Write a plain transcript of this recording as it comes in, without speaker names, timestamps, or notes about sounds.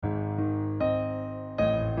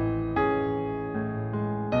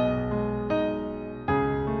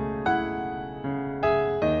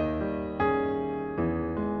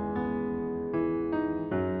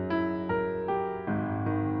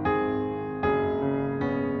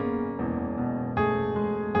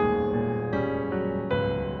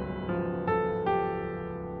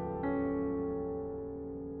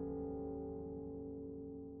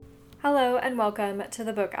Hello and welcome to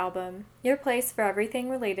the Book Album, your place for everything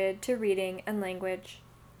related to reading and language.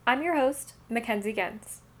 I'm your host, Mackenzie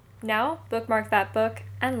Gens. Now, bookmark that book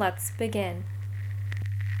and let's begin.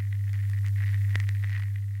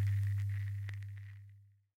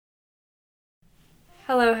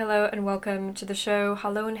 Hello, and welcome to the show.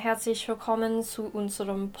 Hallo und herzlich willkommen zu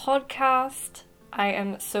unserem Podcast. I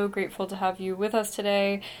am so grateful to have you with us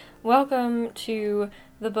today. Welcome to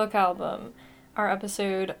the Book Album, our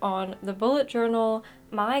episode on the bullet journal.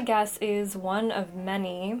 My guess is one of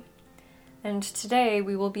many, and today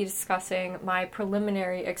we will be discussing my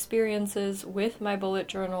preliminary experiences with my bullet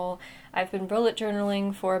journal. I've been bullet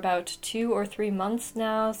journaling for about 2 or 3 months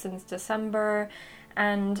now, since December,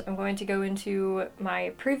 and I'm going to go into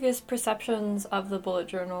my previous perceptions of the bullet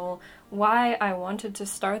journal, why I wanted to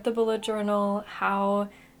start the bullet journal, how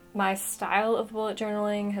my style of bullet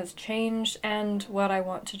journaling has changed, and what I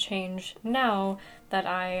want to change now that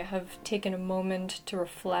I have taken a moment to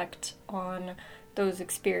reflect on those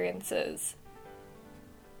experiences.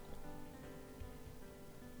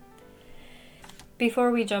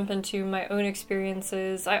 Before we jump into my own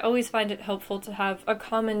experiences, I always find it helpful to have a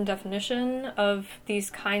common definition of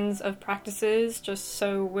these kinds of practices, just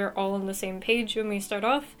so we're all on the same page when we start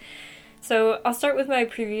off. So I'll start with my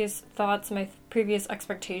previous thoughts, my previous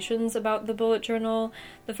expectations about the bullet journal.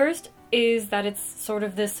 The first is that it's sort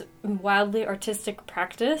of this wildly artistic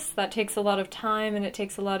practice that takes a lot of time and it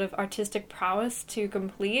takes a lot of artistic prowess to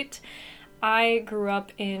complete. I grew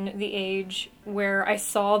up in the age where I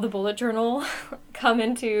saw the bullet journal come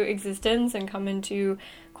into existence and come into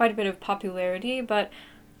quite a bit of popularity, but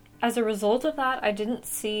as a result of that, I didn't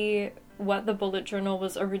see what the bullet journal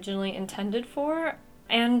was originally intended for,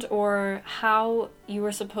 and or how you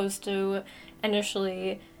were supposed to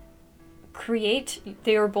initially create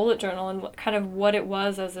your bullet journal and kind of what it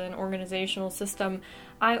was as an organizational system.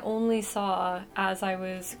 I only saw, as I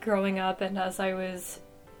was growing up and as I was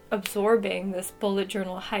absorbing this bullet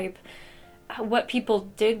journal hype, what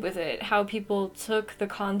people did with it, how people took the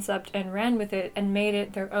concept and ran with it and made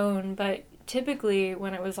it their own. But typically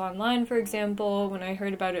when it was online, for example, when I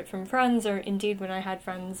heard about it from friends, or indeed when I had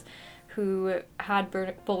friends who had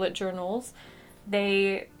bullet journals,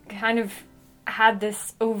 they kind of had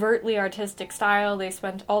this overtly artistic style. They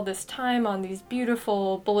spent all this time on these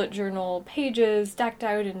beautiful bullet journal pages decked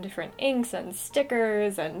out in different inks and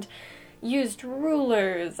stickers, and used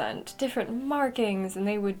rulers and different markings, and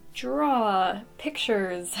they would draw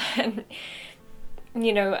pictures. And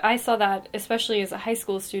I saw that especially as a high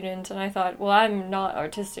school student, and I thought, well, I'm not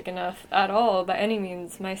artistic enough at all by any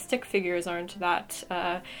means. My stick figures aren't that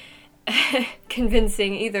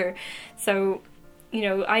convincing either. So,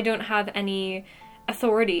 I don't have any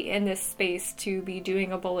authority in this space to be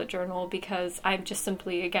doing a bullet journal because I'm just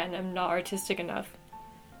simply, again, I'm not artistic enough.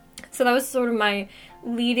 So that was sort of my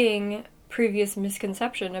leading previous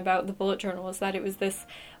misconception about the bullet journal, is that it was this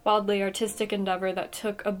wildly artistic endeavor that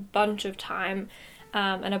took a bunch of time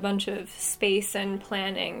and a bunch of space and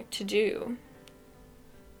planning to do.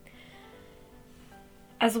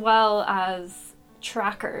 As well as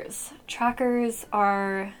trackers. Trackers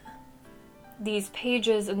are these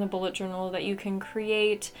pages in the bullet journal that you can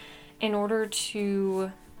create in order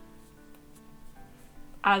to,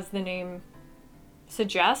 as the name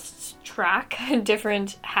suggests, track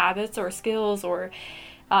different habits or skills or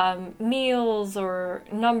meals or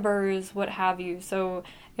numbers, what have you. So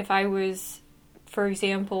if I was, for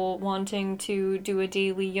example, wanting to do a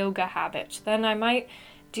daily yoga habit, then I might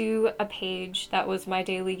do a page that was my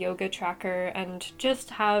daily yoga tracker and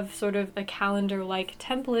just have sort of a calendar-like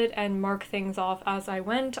template and mark things off as I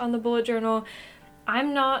went on the bullet journal.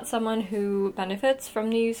 I'm not someone who benefits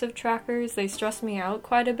from the use of trackers. They stress me out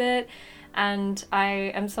quite a bit, and I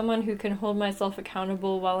am someone who can hold myself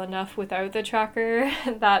accountable well enough without the tracker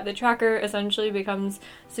that the tracker essentially becomes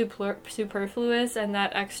superfluous, and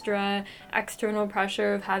that extra external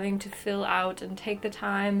pressure of having to fill out and take the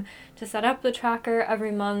time to set up the tracker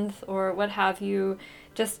every month or what have you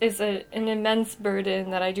just is an immense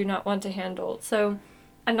burden that I do not want to handle. So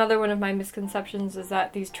another one of my misconceptions is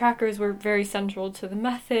that these trackers were very central to the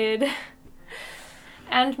method.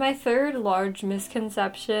 And my third large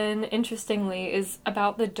misconception, interestingly, is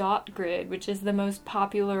about the dot grid, which is the most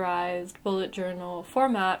popularized bullet journal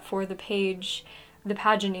format for the page, the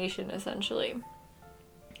pagination, essentially.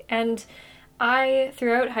 And I,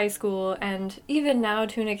 throughout high school, and even now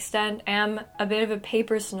to an extent, am a bit of a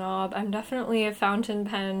paper snob. I'm definitely a fountain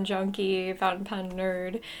pen junkie, fountain pen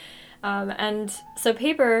nerd. And so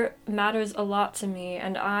paper matters a lot to me,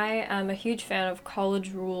 and I am a huge fan of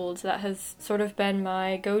college ruled. That has sort of been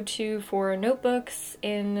my go-to for notebooks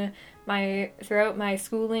in throughout my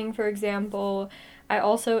schooling, for example. I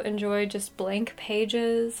also enjoy just blank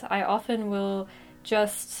pages. I often will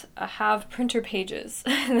just have printer pages,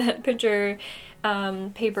 printer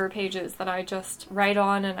paper pages that I just write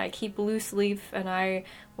on, and I keep loose leaf, and I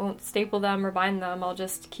won't staple them or bind them. I'll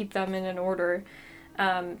just keep them in an order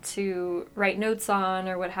to write notes on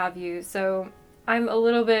or what have you. So I'm a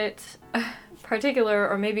little bit particular,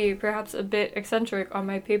 or maybe perhaps a bit eccentric on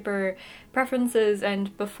my paper preferences,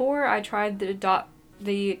 and before I tried the dot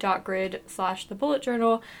grid / the bullet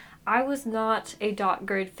journal, I was not a dot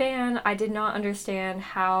grid fan. I did not understand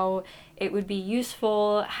how it would be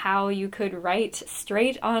useful, how you could write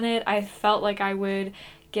straight on it. I felt like I would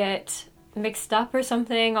get mixed up or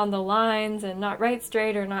something on the lines and not write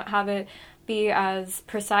straight, or not have it be as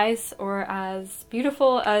precise or as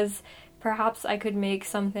beautiful as perhaps I could make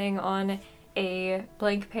something on a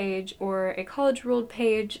blank page or a college ruled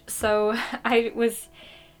page. So I was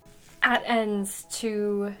at ends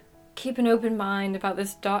to keep an open mind about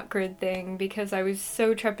this dot grid thing, because I was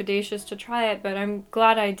so trepidatious to try it, but I'm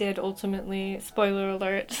glad I did ultimately. Spoiler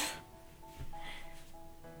alert.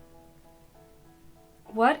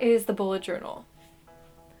 What is the bullet journal?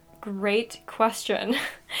 Great question.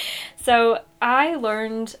 So I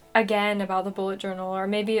learned again about the bullet journal, or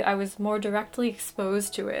maybe I was more directly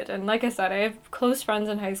exposed to it. And like I said, I have close friends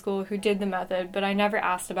in high school who did the method, but I never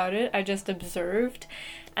asked about it. I just observed,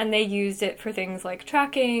 and they used it for things like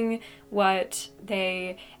tracking what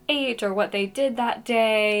they ate or what they did that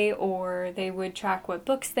day, or they would track what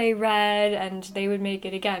books they read, and they would make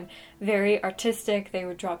it, again, very artistic. They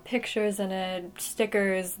would draw pictures in it,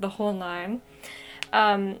 stickers, the whole nine.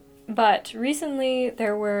 But recently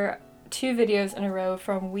there were 2 videos in a row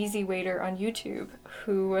from Wheezy Waiter on YouTube,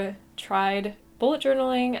 who tried bullet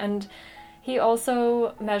journaling, and he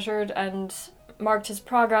also measured and marked his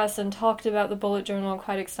progress and talked about the bullet journal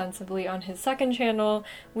quite extensively on his second channel,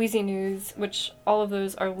 Wheezy News, which all of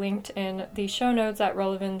those are linked in the show notes at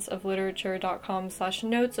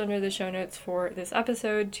relevanceofliterature.com/notes under the show notes for this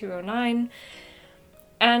episode 209.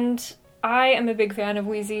 And I am a big fan of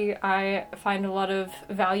Wheezy. I find a lot of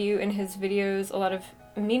value in his videos, a lot of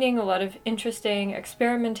meaning, a lot of interesting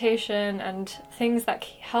experimentation, and things that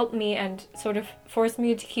help me and sort of force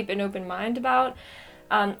me to keep an open mind about.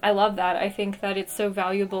 I love that. I think that it's so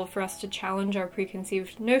valuable for us to challenge our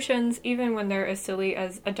preconceived notions, even when they're as silly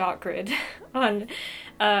as a dot grid on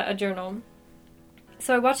a journal.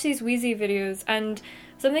 So I watched these Wheezy videos, and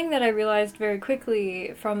something that I realized very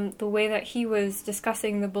quickly from the way that he was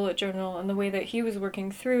discussing the bullet journal and the way that he was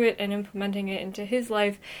working through it and implementing it into his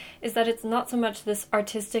life is that it's not so much this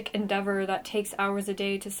artistic endeavor that takes hours a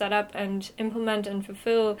day to set up and implement and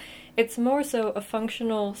fulfill. It's more so a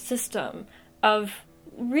functional system of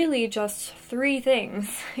really just 3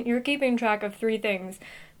 things. You're keeping track of 3 things: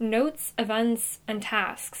 notes, events, and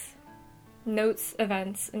tasks. Notes,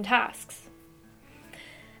 events, and tasks.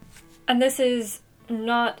 And this is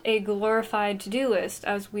not a glorified to-do list,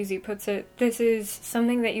 as Wheezy puts it. This is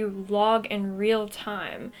something that you log in real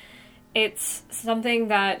time. It's something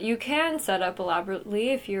that you can set up elaborately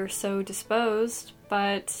if you're so disposed,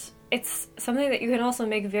 but it's something that you can also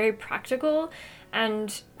make very practical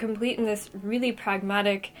and complete in this really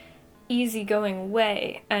pragmatic, easygoing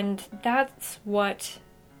way. And that's what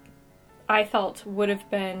I felt would have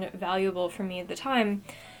been valuable for me at the time.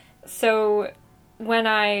 So when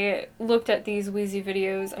I looked at these Wheezy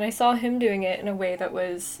videos and I saw him doing it in a way that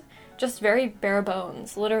was just very bare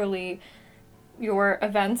bones, literally your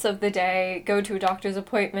events of the day, go to a doctor's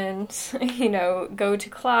appointment, go to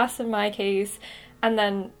class in my case, and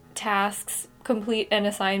then tasks, complete an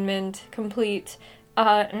assignment, complete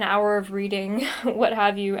an hour of reading, what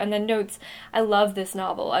have you, and then notes. I love this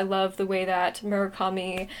novel. I love the way that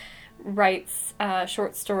Murakami writes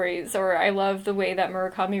short stories, or I love the way that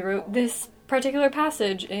Murakami wrote this particular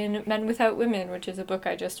passage in Men Without Women, which is a book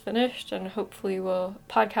I just finished and hopefully will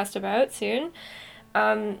podcast about soon.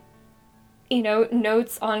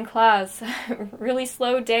 Notes on class, really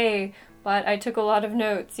slow day, but I took a lot of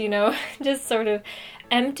notes, just sort of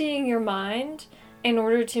emptying your mind in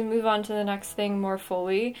order to move on to the next thing more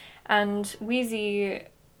fully. And Wheezy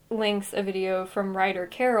links a video from Ryder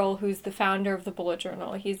Carroll, who's the founder of the bullet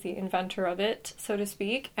journal. He's the inventor of it, so to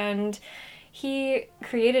speak, and he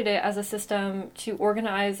created it as a system to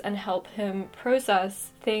organize and help him process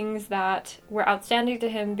things that were outstanding to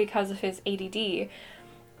him because of his ADD.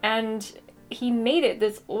 And he made it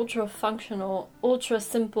this ultra-functional,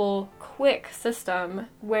 ultra-simple, quick system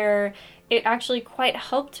where it actually quite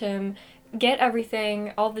helped him get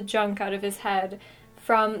everything, all the junk out of his head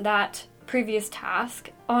from that previous task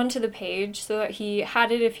onto the page so that he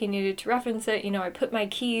had it if he needed to reference it. I put my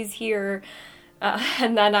keys here,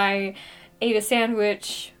 and then I ate a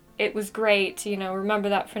sandwich. It was great, remember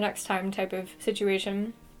that for next time type of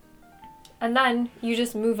situation. And then you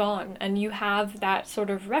just move on and you have that sort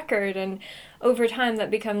of record, and over time that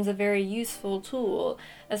becomes a very useful tool,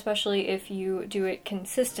 especially if you do it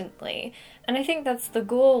consistently. And I think that's the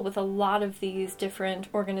goal with a lot of these different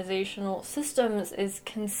organizational systems, is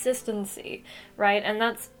consistency, right? And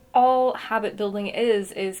that's all habit building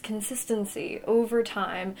is consistency over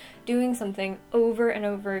time, doing something over and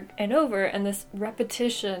over and over, and this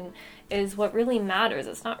repetition is what really matters.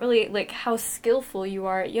 It's not really like how skillful you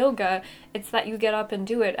are at yoga, it's that you get up and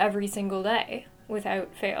do it every single day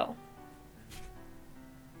without fail.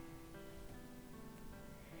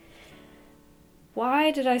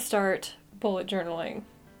 Why did I start bullet journaling?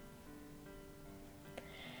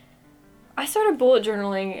 I started bullet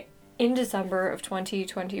journaling in December of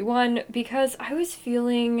 2021 because I was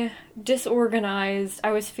feeling disorganized,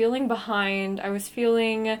 I was feeling behind, I was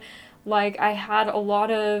feeling like I had a lot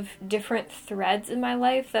of different threads in my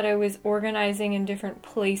life that I was organizing in different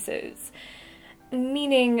places.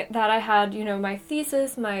 Meaning that I had, my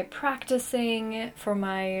thesis, my practicing for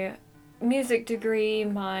my music degree,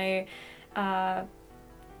 my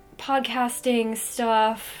podcasting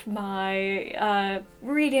stuff, my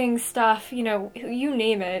reading stuff, you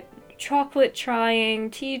name it. Chocolate trying,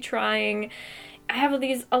 tea trying. I have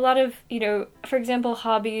a lot of, for example,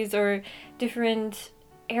 hobbies or different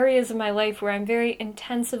areas of my life where I'm very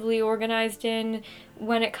intensively organized in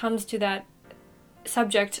when it comes to that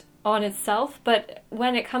subject on itself, but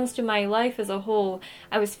when it comes to my life as a whole,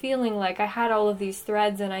 I was feeling like I had all of these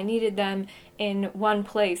threads and I needed them in one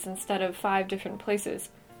place instead of 5 different places.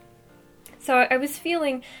 So I was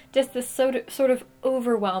feeling just this sort of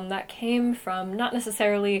overwhelm that came from not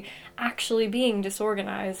necessarily actually being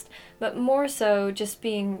disorganized, but more so just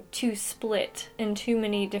being too split in too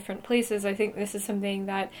many different places. I think this is something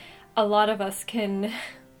that a lot of us can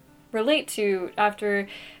relate to after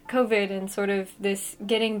COVID and sort of this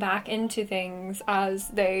getting back into things as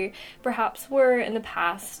they perhaps were in the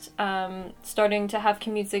past, starting to have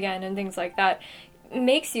commutes again and things like that.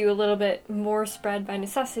 Makes you a little bit more spread by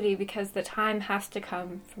necessity because the time has to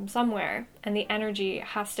come from somewhere and the energy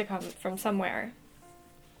has to come from somewhere.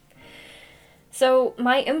 So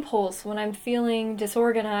my impulse when I'm feeling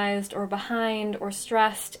disorganized or behind or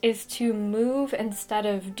stressed is to move instead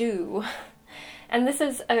of do. And this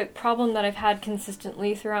is a problem that I've had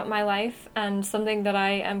consistently throughout my life and something that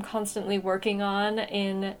I am constantly working on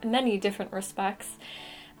in many different respects.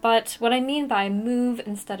 But what I mean by move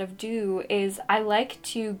instead of do is I like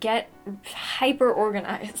to get hyper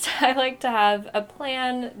organized. I like to have a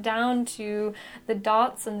plan down to the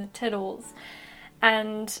dots and the tittles.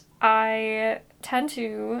 And I tend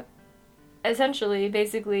to essentially,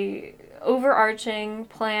 basically, overarching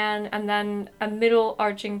plan and then a middle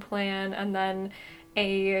arching plan and then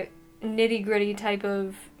a nitty-gritty type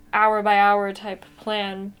of hour by hour type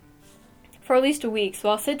plan for at least a week. So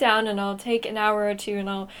I'll sit down and I'll take an hour or two and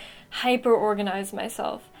I'll hyper organize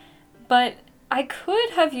myself. But I could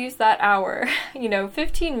have used that hour,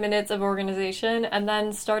 15 minutes of organization and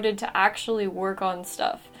then started to actually work on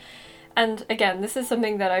stuff. And again, this is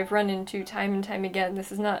something that I've run into time and time again.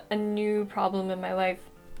 This is not a new problem in my life.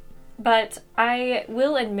 But I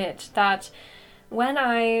will admit that when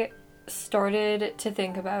I started to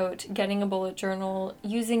think about getting a bullet journal,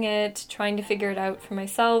 using it, trying to figure it out for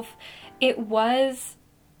myself, it was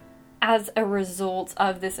as a result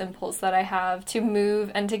of this impulse that I have to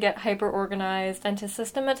move and to get hyper-organized and to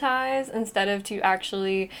systematize instead of to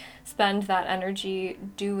actually spend that energy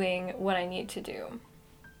doing what I need to do.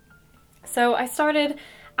 So I started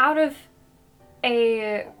out of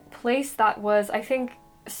a place that was, I think,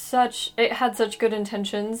 it had such good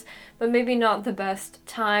intentions, but maybe not the best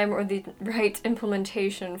time or the right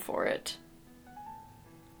implementation for it.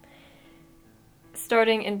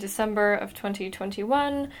 Starting in December of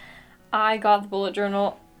 2021, I got the bullet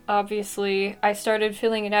journal. Obviously, I started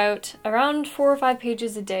filling it out around 4 or 5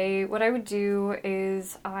 pages a day. What I would do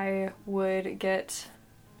is I would get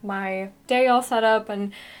my day all set up,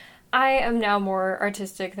 and I am now more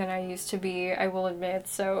artistic than I used to be, I will admit,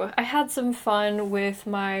 so I had some fun with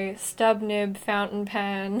my stub nib fountain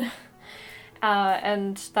pen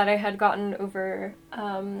and that I had gotten over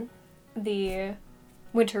the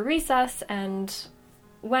winter recess and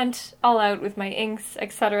went all out with my inks,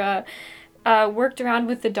 etc. worked around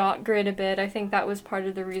with the dot grid a bit. I think that was part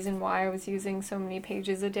of the reason why I was using so many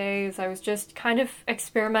pages a day, is I was just kind of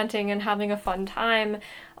experimenting and having a fun time.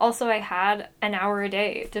 Also, I had an hour a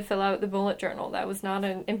day to fill out the bullet journal. That was not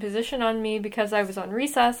an imposition on me because I was on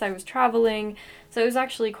recess, I was traveling, so it was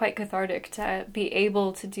actually quite cathartic to be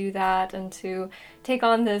able to do that and to take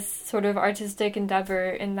on this sort of artistic endeavor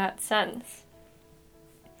in that sense.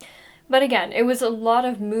 But again, it was a lot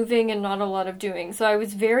of moving and not a lot of doing. So I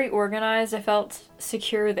was very organized. I felt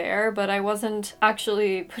secure there, but I wasn't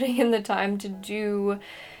actually putting in the time to do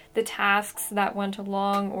the tasks that went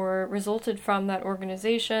along or resulted from that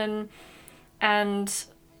organization. And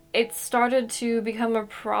it started to become a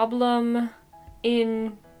problem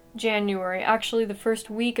in January, actually the first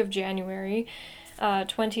week of January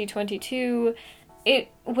 2022.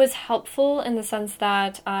 It was helpful in the sense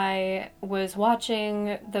that I was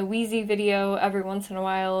watching the Wheezy video every once in a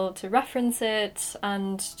while to reference it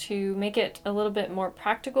and to make it a little bit more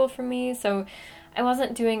practical for me. So I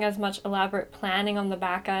wasn't doing as much elaborate planning on the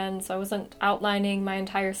back end, so I wasn't outlining my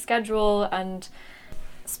entire schedule and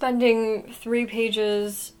spending 3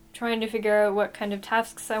 pages trying to figure out what kind of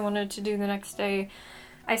tasks I wanted to do the next day.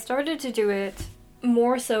 I started to do it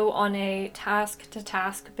more so on a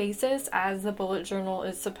task-to-task basis, as the bullet journal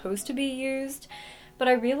is supposed to be used, but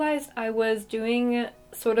I realized I was doing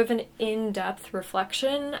sort of an in-depth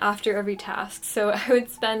reflection after every task. So I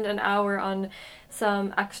would spend an hour on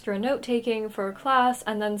some extra note-taking for a class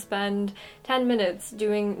and then spend 10 minutes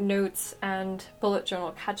doing notes and bullet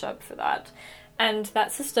journal catch-up for that. And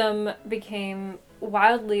that system became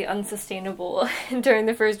wildly unsustainable during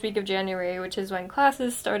the first week of January, which is when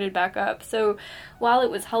classes started back up. So while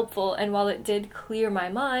it was helpful and while it did clear my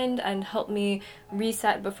mind and help me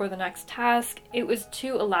reset before the next task, it was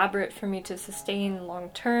too elaborate for me to sustain long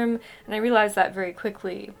term, and I realized that very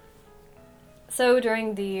quickly. So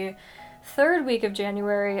during the 3rd week of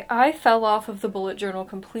January, I fell off of the bullet journal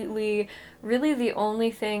completely. Really, the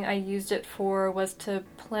only thing I used it for was to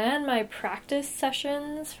plan my practice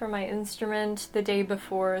sessions for my instrument the day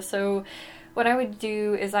before. So what I would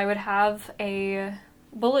do is I would have a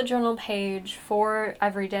bullet journal page for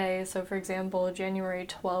every day. So for example, January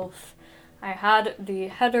 12th, I had the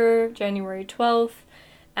header, January 12th,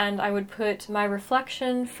 and I would put my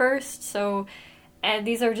reflection first. So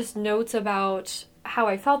these are just notes about how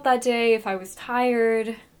I felt that day, if I was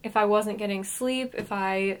tired, if I wasn't getting sleep, if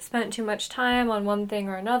I spent too much time on one thing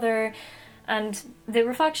or another. And the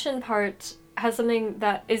reflection part is something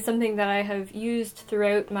that I have used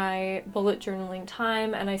throughout my bullet journaling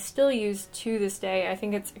time, and I still use to this day. I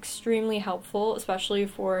think it's extremely helpful, especially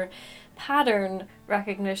for pattern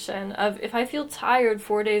recognition of if I feel tired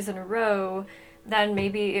 4 days in a row, then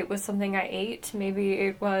maybe it was something I ate, maybe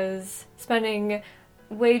it was spending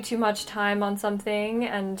way too much time on something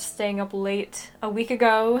and staying up late a week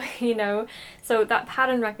ago, So that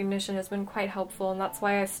pattern recognition has been quite helpful, and that's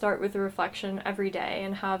why I start with a reflection every day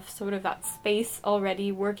and have sort of that space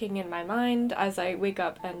already working in my mind as I wake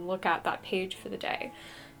up and look at that page for the day.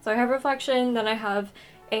 So I have reflection, then I have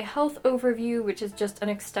a health overview, which is just an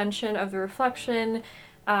extension of the reflection,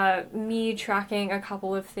 me tracking a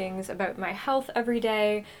couple of things about my health every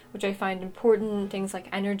day, which I find important, things like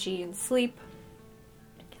energy and sleep.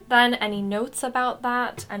 Then any notes about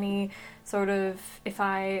that, any sort of, if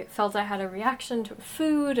I felt I had a reaction to a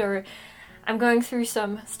food, or I'm going through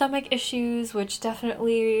some stomach issues, which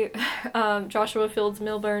definitely Joshua Fields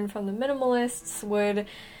Millburn from the Minimalists would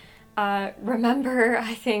remember.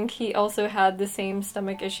 I think he also had the same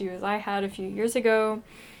stomach issue as I had a few years ago.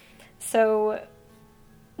 So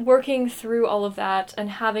working through all of that and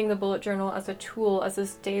having the bullet journal as a tool, as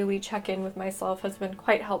this daily check-in with myself, has been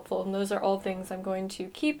quite helpful, and those are all things I'm going to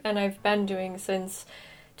keep and I've been doing since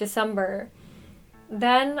December.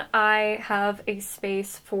 Then I have a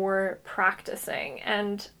space for practicing,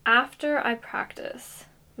 and after I practice,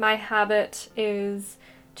 my habit is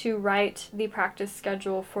to write the practice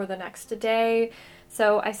schedule for the next day.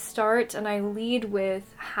 So I start and I lead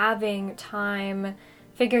with having time,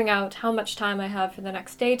 figuring out how much time I have for the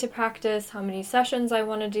next day to practice, how many sessions I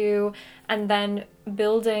want to do, and then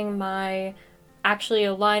building my actually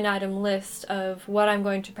a line item list of what I'm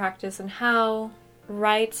going to practice and how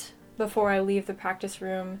right before I leave the practice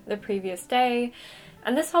room the previous day.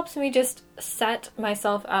 And this helps me just set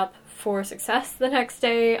myself up for success the next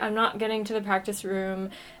day. I'm not getting to the practice room,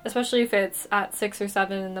 especially if it's at 6 or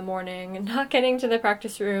 7 in the morning, and not getting to the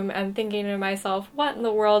practice room and thinking to myself, what in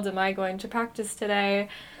the world am I going to practice today?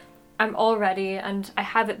 I'm all ready, and I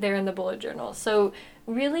have it there in the bullet journal. So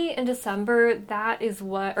really in December,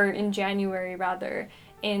 in January rather,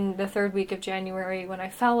 in the 3rd week of January, when I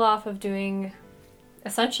fell off of doing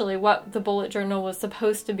essentially what the bullet journal was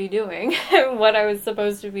supposed to be doing, what I was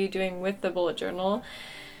supposed to be doing with the bullet journal.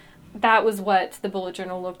 That was what the bullet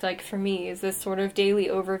journal looked like for me, is this sort of daily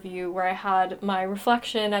overview where I had my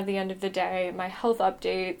reflection at the end of the day, my health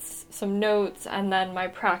updates, some notes, and then my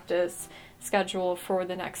practice schedule for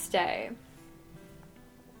the next day.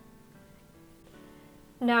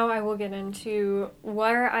 Now I will get into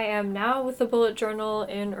where I am now with the bullet journal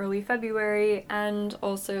in early February, and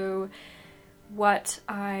also what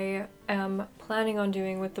I am planning on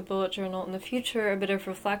doing with the bullet journal in the future, a bit of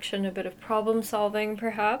reflection, a bit of problem solving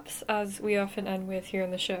perhaps, as we often end with here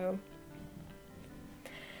in the show.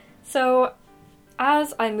 So,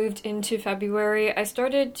 as I moved into February, I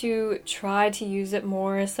started to try to use it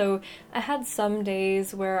more, so I had some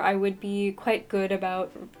days where I would be quite good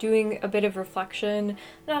about doing a bit of reflection,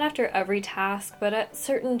 not after every task, but at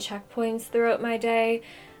certain checkpoints throughout my day.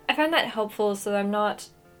 I find that helpful so that I'm not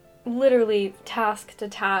literally task to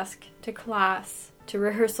class to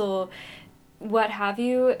rehearsal, what have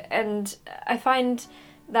you, and I find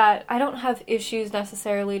that I don't have issues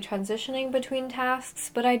necessarily transitioning between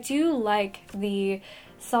tasks, but I do like the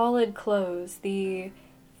solid close,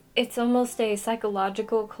 it's almost a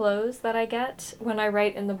psychological close that I get when I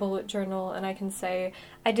write in the bullet journal, and I can say,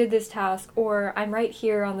 I did this task, or I'm right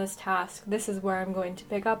here on this task, this is where I'm going to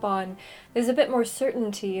pick up on. There's a bit more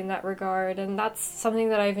certainty in that regard, and that's something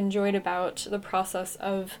that I've enjoyed about the process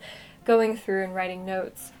of going through and writing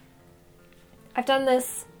notes. I've done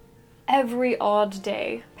this every odd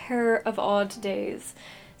day, pair of odd days,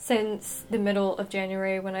 since the middle of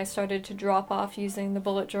January when I started to drop off using the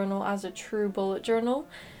bullet journal as a true bullet journal.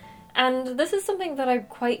 And this is something that I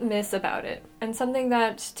quite miss about it, and something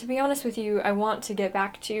that, to be honest with you, I want to get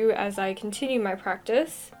back to as I continue my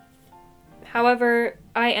practice. However,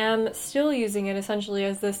 I am still using it essentially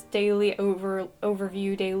as this daily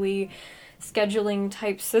overview, daily scheduling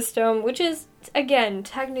type system, which is, again,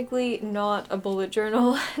 technically not a bullet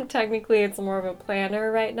journal. Technically, it's more of a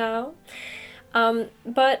planner right now.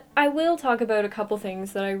 But I will talk about a couple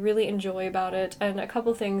things that I really enjoy about it, and a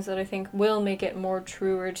couple things that I think will make it more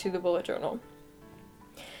truer to the bullet journal.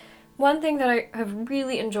 One thing that I have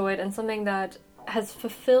really enjoyed, and something that has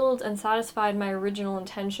fulfilled and satisfied my original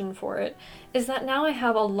intention for it, is that now I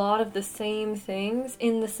have a lot of the same things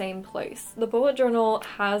in the same place. The bullet journal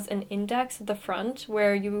has an index at the front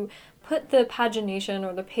where you put the pagination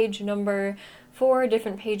or the page number for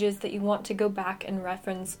different pages that you want to go back and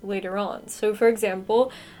reference later on. So for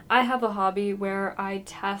example, I have a hobby where I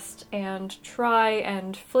test and try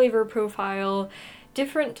and flavor profile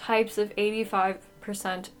different types of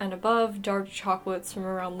 85% and above dark chocolates from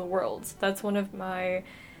around the world. That's one of my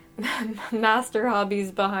master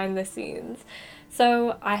hobbies behind the scenes.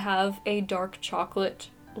 So I have a dark chocolate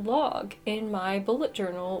log in my bullet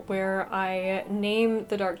journal where I name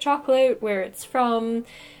the dark chocolate, where it's from,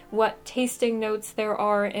 what tasting notes there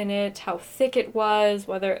are in it, how thick it was,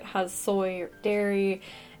 whether it has soy or dairy,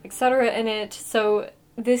 etc. in it. So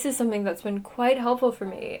this is something that's been quite helpful for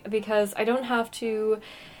me because I don't have to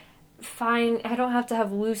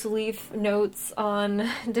have loose leaf notes on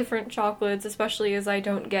different chocolates, especially as I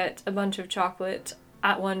don't get a bunch of chocolate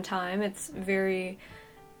at one time. It's very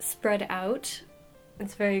spread out.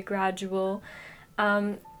 It's very gradual.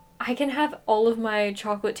 I can have all of my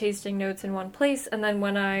chocolate tasting notes in one place, and then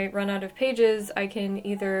when I run out of pages, I can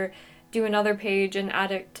either do another page and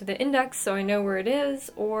add it to the index so I know where it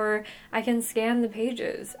is, or I can scan the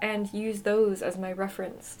pages and use those as my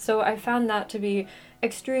reference. So I found that to be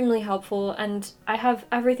extremely helpful, and I have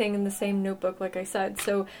everything in the same notebook, like I said.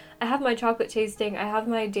 So I have my chocolate tasting, I have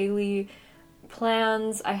my daily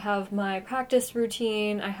plans, I have my practice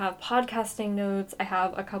routine, I have podcasting notes, I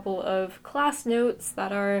have a couple of class notes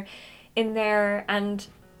that are in there, and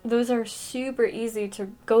those are super easy to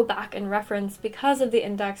go back and reference because of the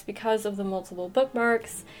index, because of the multiple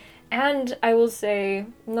bookmarks, and I will say,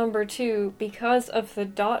 number 2, because of the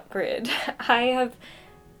dot grid. I have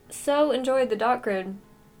so enjoyed the dot grid,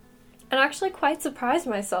 and actually quite surprised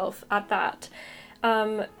myself at that.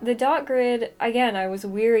 The dot grid, again, I was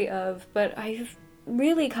weary of, but I've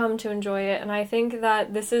really come to enjoy it, and I think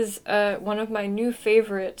that this is one of my new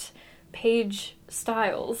favorite page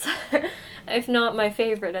styles, if not my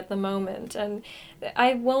favorite at the moment, and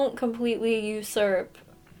I won't completely usurp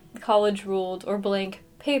college ruled or blank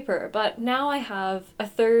paper, but now I have a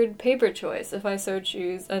third paper choice if I so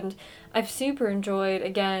choose, and I've super enjoyed,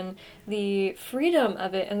 again, the freedom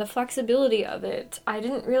of it and the flexibility of it. I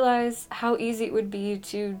didn't realize how easy it would be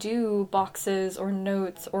to do boxes or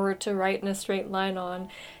notes or to write in a straight line on.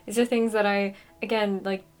 These are things that I, again,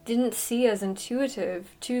 didn't see as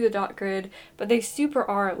intuitive to the dot grid, but they super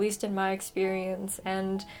are, at least in my experience,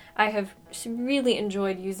 and I have really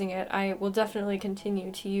enjoyed using it. I will definitely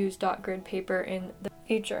continue to use dot grid paper in the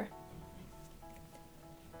future.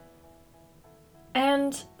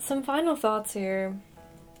 And some final thoughts here.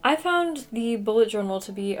 I found the bullet journal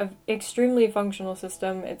to be an extremely functional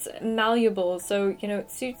system. It's malleable, so,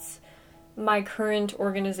 it suits my current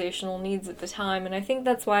organizational needs at the time, and I think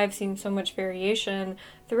that's why I've seen so much variation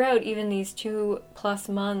throughout even these 2+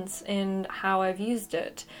 months in how I've used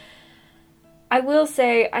it. I will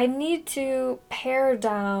say I need to pare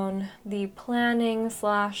down the planning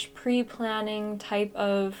 / pre-planning type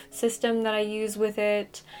of system that I use with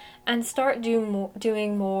it and start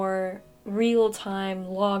doing more real-time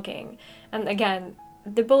logging. And again,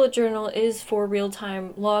 the bullet journal is for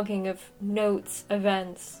real-time logging of notes,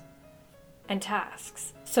 events, and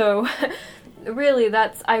tasks. So really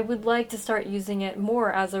I would like to start using it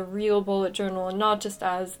more as a real bullet journal and not just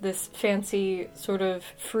as this fancy sort of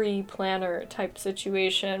free planner type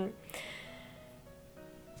situation.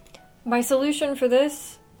 My solution for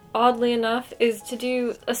this, oddly enough, is to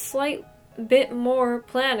do a slight bit more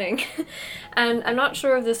planning. And I'm not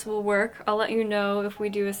sure if this will work. I'll let you know if we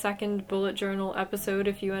do a second bullet journal episode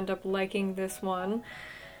if you end up liking this one.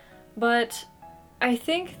 But I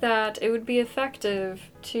think that it would be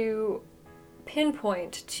effective to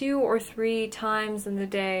pinpoint 2 or 3 times in the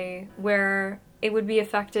day where it would be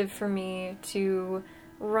effective for me to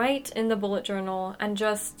write in the bullet journal and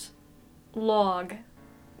just log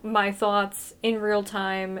my thoughts in real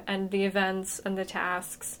time and the events and the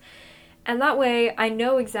tasks. And that way I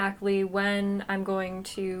know exactly when I'm going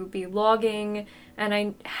to be logging, and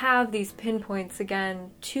I have these pinpoints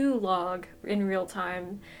again to log in real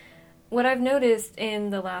time. What I've noticed in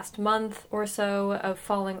the last month or so of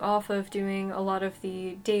falling off of doing a lot of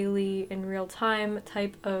the daily in real time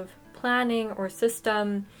type of planning or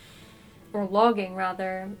system, or logging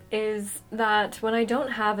rather, is that when I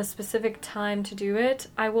don't have a specific time to do it,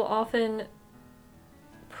 I will often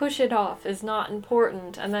push it off as not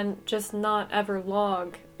important and then just not ever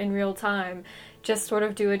log in real time, just sort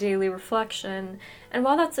of do a daily reflection. And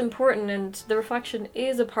while that's important, and the reflection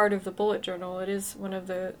is a part of the bullet journal, it is one of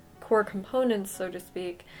the core components, so to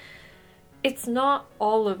speak, it's not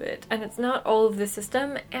all of it, and it's not all of the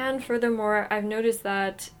system, and furthermore, I've noticed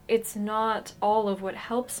that it's not all of what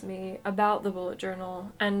helps me about the bullet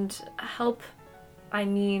journal. And help, I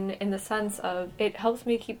mean in the sense of it helps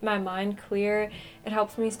me keep my mind clear, it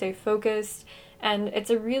helps me stay focused, and it's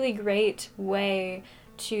a really great way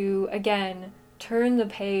to, again, turn the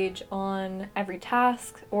page on every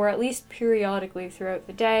task, or at least periodically throughout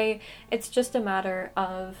the day. It's just a matter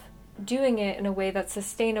of doing it in a way that's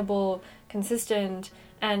sustainable, consistent,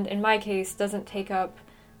 and in my case, doesn't take up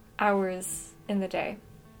hours in the day.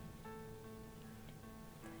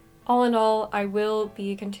 All in all, I will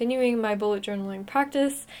be continuing my bullet journaling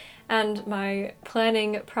practice and my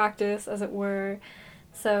planning practice, as it were.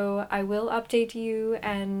 So I will update you,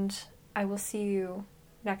 and I will see you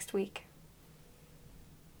next week.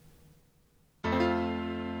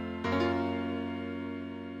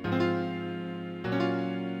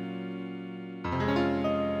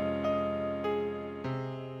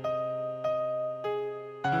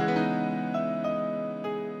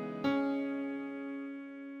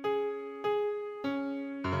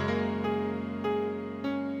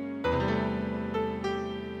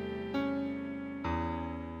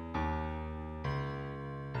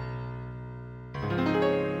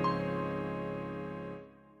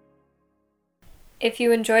 If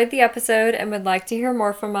you enjoyed the episode and would like to hear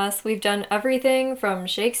more from us, we've done everything from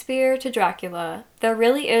Shakespeare to Dracula. There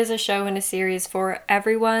really is a show and a series for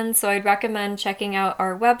everyone, so I'd recommend checking out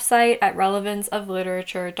our website at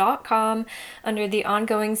relevanceofliterature.com under the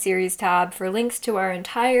ongoing series tab for links to our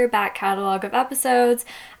entire back catalog of episodes,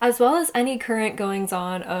 as well as any current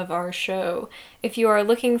goings-on of our show. If you are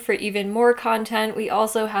looking for even more content, we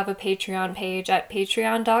also have a Patreon page at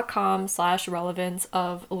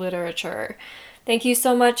patreon.com/relevanceofliterature. Thank you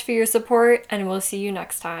so much for your support, and we'll see you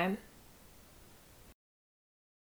next time.